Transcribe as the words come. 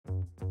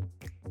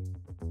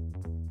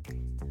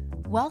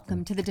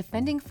Welcome to the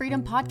Defending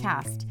Freedom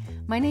podcast.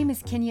 My name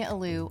is Kenya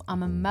Alu.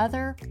 I'm a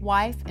mother,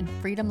 wife, and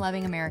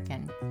freedom-loving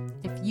American.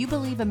 If you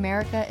believe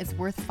America is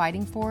worth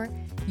fighting for,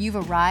 you've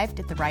arrived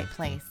at the right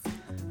place.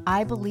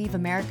 I believe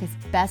America's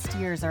best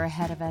years are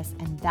ahead of us,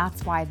 and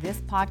that's why this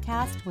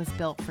podcast was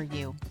built for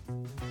you.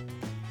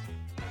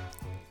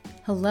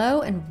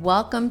 Hello and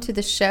welcome to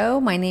the show.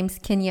 My name's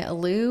Kenya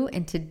Alu,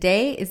 and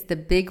today is the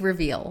big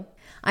reveal.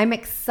 I'm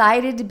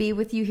excited to be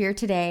with you here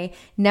today.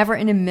 Never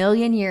in a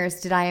million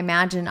years did I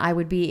imagine I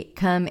would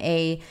become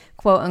a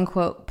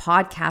quote-unquote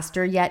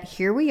podcaster, yet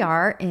here we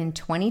are in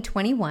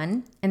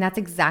 2021, and that's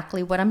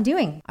exactly what I'm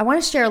doing. I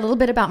want to share a little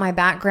bit about my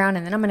background,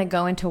 and then I'm going to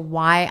go into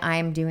why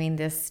I'm doing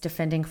this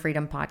Defending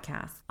Freedom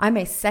podcast. I'm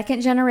a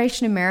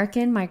second-generation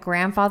American. My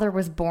grandfather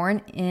was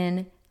born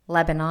in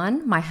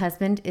Lebanon. My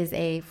husband is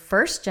a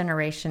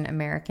first-generation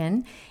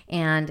American,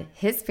 and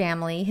his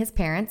family, his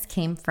parents,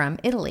 came from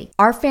Italy.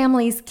 Our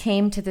families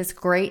came to this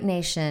great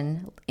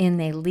nation in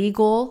a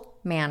legal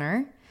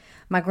manner.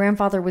 My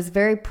grandfather was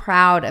very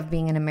proud of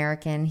being an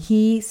American.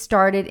 He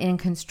started in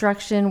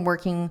construction,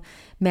 working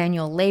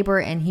manual labor,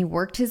 and he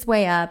worked his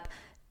way up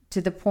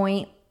to the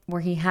point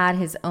where he had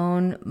his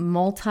own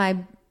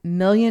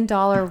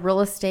multi-million-dollar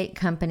real estate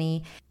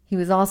company. He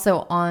was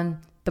also on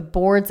the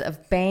boards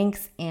of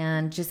banks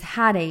and just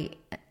had a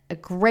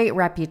great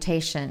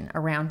reputation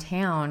around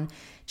town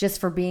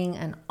just for being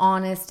an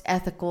honest,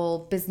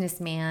 ethical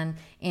businessman.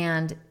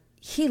 And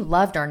he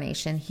loved our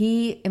nation.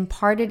 He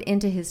imparted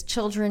into his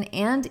children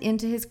and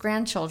into his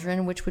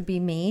grandchildren, which would be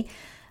me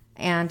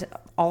and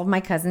all of my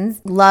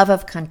cousins, love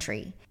of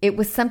country. It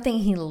was something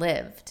he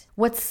lived.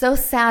 What's so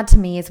sad to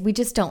me is we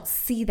just don't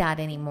see that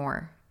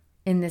anymore.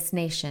 In this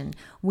nation,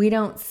 we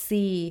don't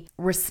see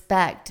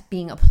respect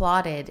being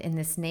applauded in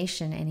this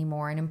nation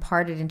anymore and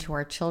imparted into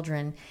our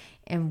children.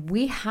 And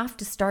we have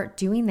to start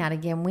doing that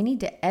again. We need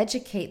to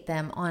educate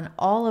them on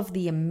all of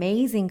the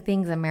amazing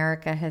things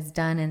America has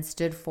done and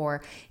stood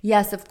for.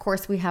 Yes, of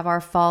course, we have our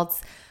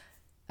faults.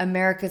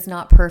 America's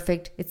not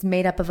perfect. It's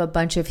made up of a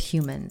bunch of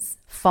humans,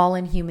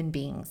 fallen human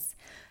beings.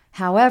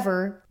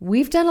 However,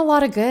 we've done a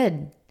lot of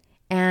good,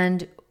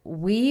 and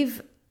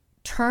we've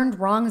turned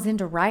wrongs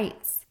into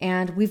rights.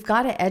 And we've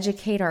got to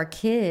educate our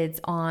kids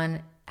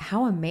on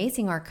how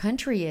amazing our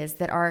country is,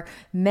 that our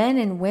men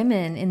and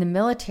women in the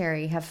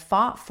military have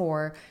fought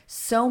for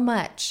so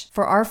much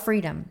for our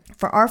freedom,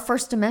 for our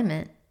First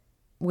Amendment,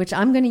 which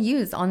I'm going to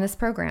use on this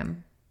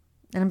program.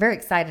 And I'm very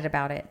excited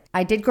about it.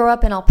 I did grow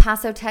up in El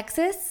Paso,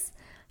 Texas.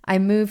 I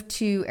moved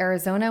to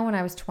Arizona when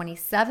I was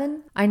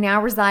 27. I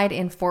now reside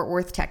in Fort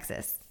Worth,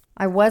 Texas.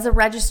 I was a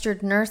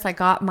registered nurse. I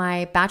got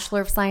my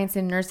Bachelor of Science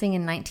in Nursing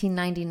in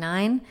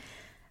 1999.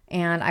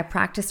 And I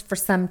practiced for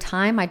some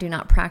time. I do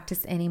not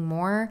practice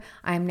anymore.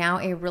 I am now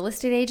a real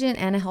estate agent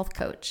and a health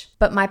coach.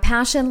 But my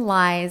passion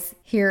lies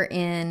here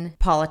in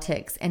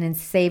politics and in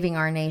saving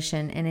our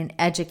nation and in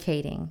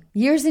educating.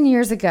 Years and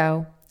years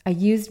ago, I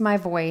used my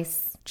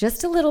voice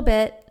just a little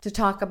bit to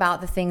talk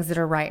about the things that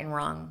are right and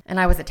wrong. And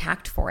I was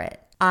attacked for it.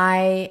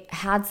 I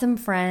had some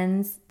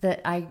friends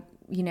that I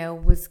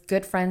was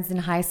good friends in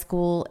high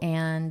school,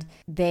 and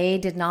they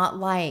did not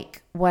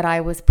like what I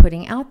was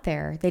putting out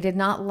there. They did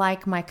not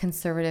like my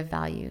conservative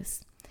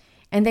values.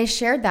 And they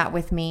shared that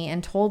with me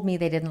and told me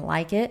they didn't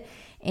like it.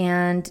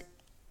 And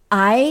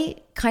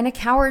I kind of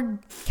cowered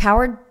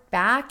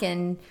back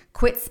and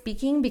quit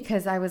speaking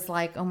because I was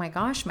like, oh my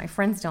gosh, my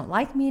friends don't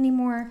like me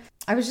anymore.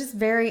 I was just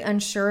very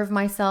unsure of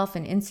myself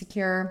and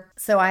insecure.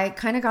 So I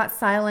kind of got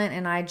silent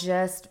and I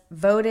just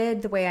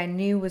voted the way I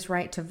knew was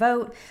right to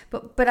vote.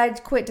 But I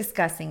quit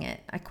discussing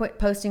it. I quit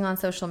posting on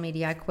social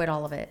media. I quit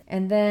all of it.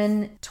 And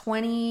then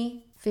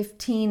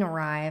 2015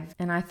 arrived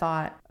and I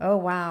thought, oh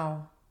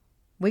wow,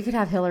 we could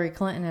have Hillary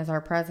Clinton as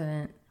our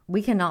president.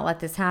 We cannot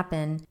let this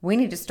happen. We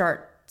need to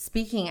start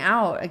speaking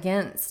out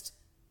against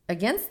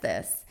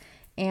this.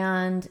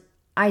 And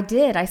I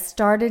did.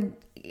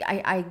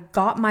 I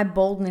got my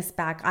boldness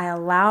back. I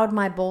allowed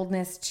my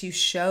boldness to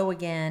show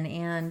again.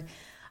 And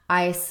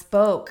I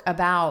spoke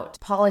about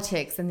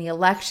politics and the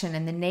election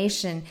and the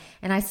nation.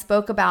 And I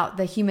spoke about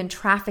the human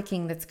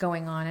trafficking that's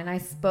going on. And I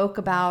spoke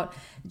about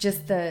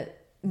just the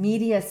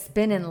media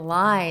spin and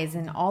lies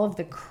and all of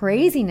the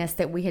craziness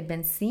that we had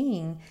been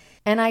seeing.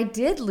 And I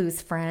did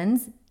lose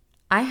friends.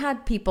 I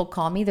had people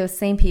call me, those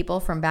same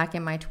people from back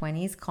in my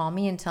 20s, call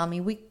me and tell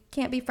me, we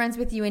can't be friends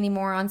with you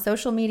anymore on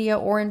social media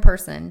or in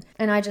person.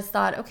 And I just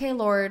thought, okay,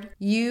 Lord,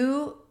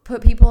 you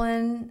put people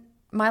in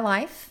my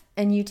life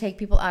and you take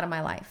people out of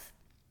my life.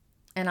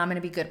 And I'm going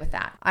to be good with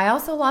that. I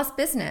also lost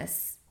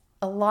business.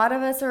 A lot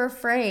of us are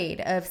afraid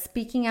of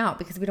speaking out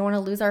because we don't want to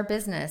lose our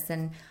business.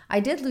 And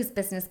I did lose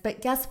business,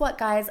 but guess what,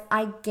 guys?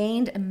 I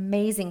gained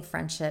amazing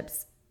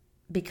friendships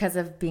because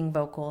of being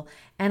vocal.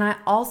 And I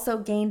also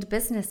gained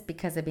business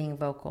because of being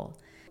vocal.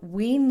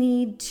 We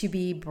need to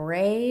be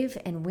brave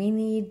and we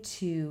need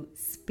to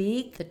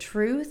speak the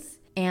truth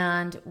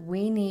and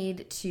we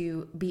need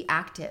to be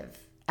active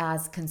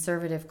as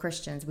conservative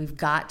Christians. We've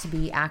got to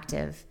be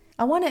active.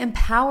 I want to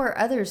empower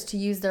others to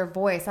use their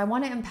voice. I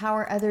want to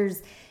empower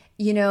others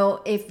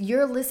If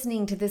you're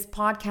listening to this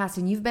podcast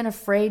and you've been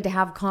afraid to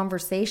have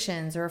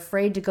conversations or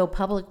afraid to go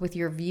public with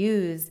your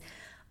views,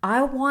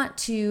 I want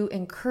to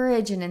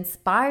encourage and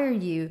inspire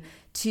you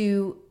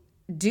to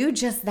do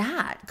just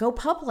that. Go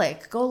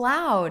public, go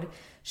loud,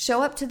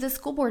 show up to the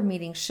school board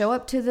meetings, show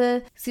up to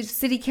the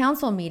city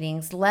council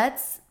meetings.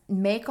 Let's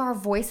make our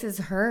voices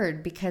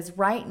heard, because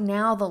right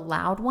now the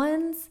loud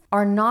ones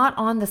are not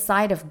on the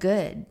side of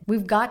good.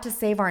 We've got to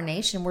save our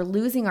nation. We're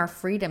losing our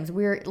freedoms.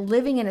 We're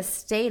living in a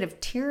state of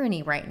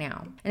tyranny right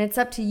now. And it's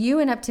up to you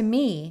and up to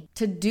me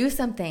to do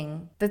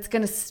something that's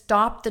going to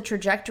stop the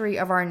trajectory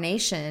of our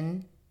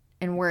nation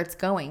and where it's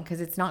going, because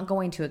it's not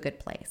going to a good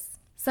place.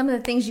 Some of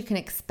the things you can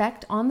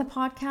expect on the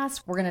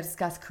podcast: we're going to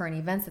discuss current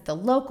events at the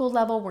local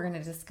level. We're going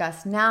to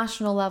discuss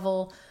national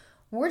level.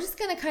 We're just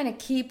going to kind of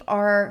keep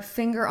our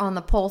finger on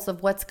the pulse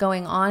of what's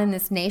going on in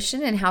this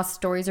nation and how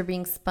stories are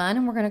being spun,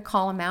 and we're going to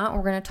call them out, and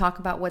we're going to talk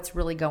about what's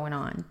really going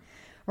on.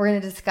 We're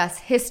going to discuss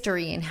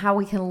history and how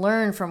we can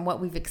learn from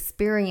what we've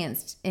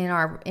experienced in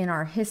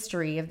our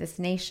history of this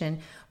nation.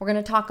 We're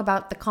going to talk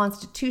about the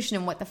Constitution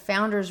and what the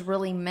founders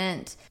really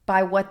meant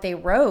by what they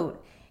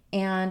wrote.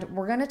 And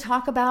we're going to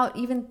talk about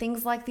even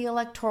things like the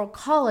Electoral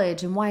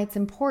College and why it's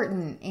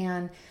important.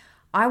 And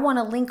I want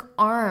to link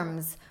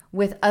arms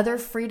with other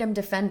freedom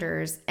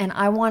defenders, and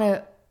I want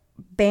to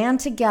band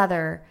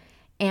together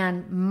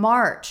and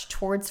march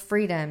towards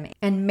freedom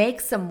and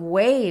make some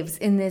waves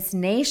in this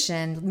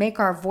nation, make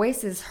our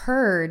voices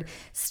heard,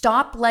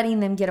 stop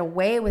letting them get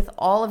away with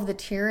all of the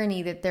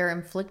tyranny that they're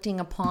inflicting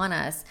upon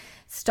us,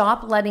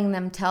 stop letting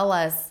them tell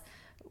us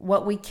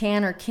what we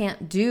can or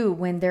can't do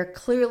when they're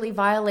clearly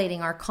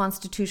violating our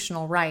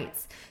constitutional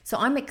rights. So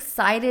I'm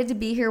excited to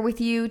be here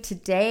with you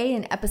today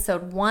in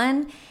episode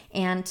 1.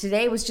 And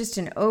today was just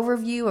an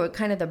overview or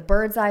kind of the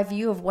bird's eye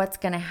view of what's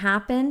going to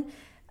happen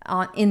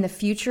in the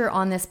future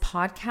on this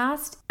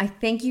podcast. I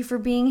thank you for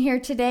being here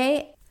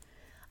today.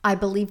 I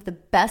believe the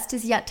best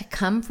is yet to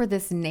come for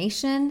this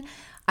nation.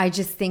 I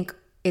just think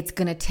it's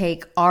going to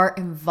take our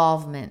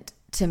involvement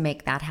to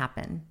make that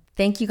happen.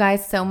 Thank you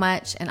guys so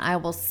much, and I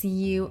will see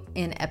you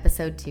in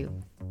episode 2.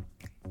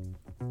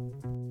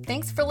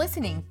 Thanks for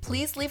listening.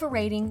 Please leave a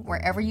rating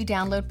wherever you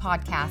download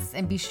podcasts,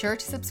 and be sure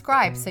to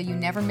subscribe so you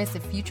never miss a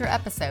future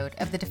episode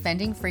of the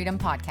Defending Freedom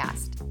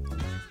podcast.